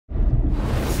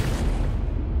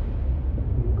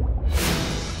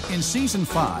In Season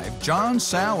 5, John,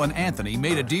 Sal, and Anthony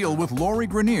made a deal with Lori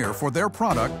Grenier for their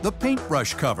product, the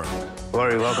paintbrush cover.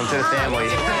 Lori, welcome to the family.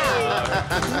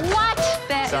 What?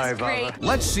 That is great. Barbara.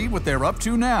 Let's see what they're up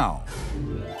to now.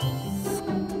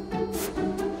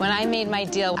 When I made my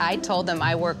deal, I told them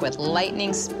I work with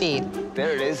lightning speed.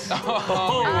 There it is.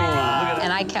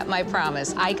 And I kept my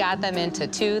promise. I got them into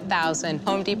 2,000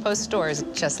 Home Depot stores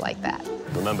just like that.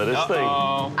 Remember this thing?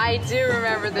 I do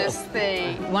remember this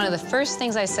thing. One of the first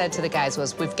things I said to the guys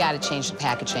was, we've got to change the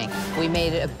packaging. We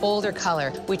made it a bolder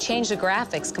color. We changed the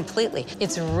graphics completely.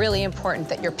 It's really important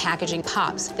that your packaging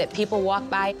pops, that people walk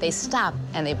by, they stop,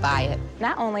 and they buy it.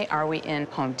 Not only are we in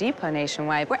Home Depot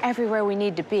nationwide, we're everywhere we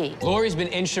need to be. Lori's been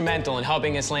instrumental in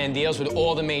helping us land deals with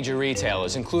all the major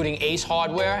retailers, including Ace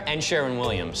Hardware and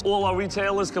Sherwin-Williams. All our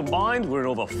retailers combined, we're in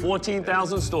over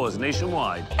 14,000 stores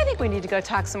nationwide. I think we need to go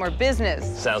talk some more business.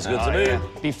 Sounds good to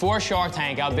me. Before Shark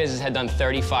Tank, our business had done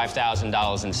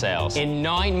 $35,000 in sales. In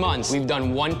 9 months, we've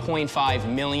done $1.5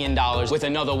 million, with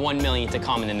another $1 million to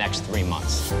come in the next 3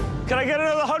 months. Can I get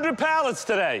another 100 pallets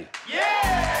today?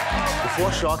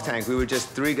 Before Shark Tank, we were just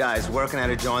 3 guys working out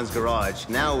of John's garage.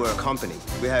 Now we're a company.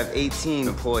 We have 18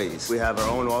 employees. We have our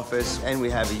own office, and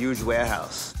we have a huge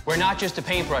warehouse. We're not just a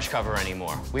paintbrush cover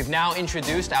anymore. We've now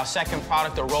introduced our second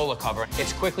product, a roller cover.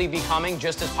 It's quickly becoming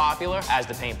just as popular as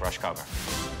the paintbrush cover.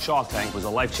 Shark Tank was a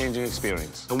life-changing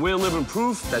experience. And we're living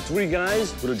proof that 3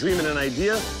 guys with a dream and an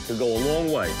idea could go a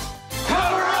long way.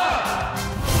 Hurry!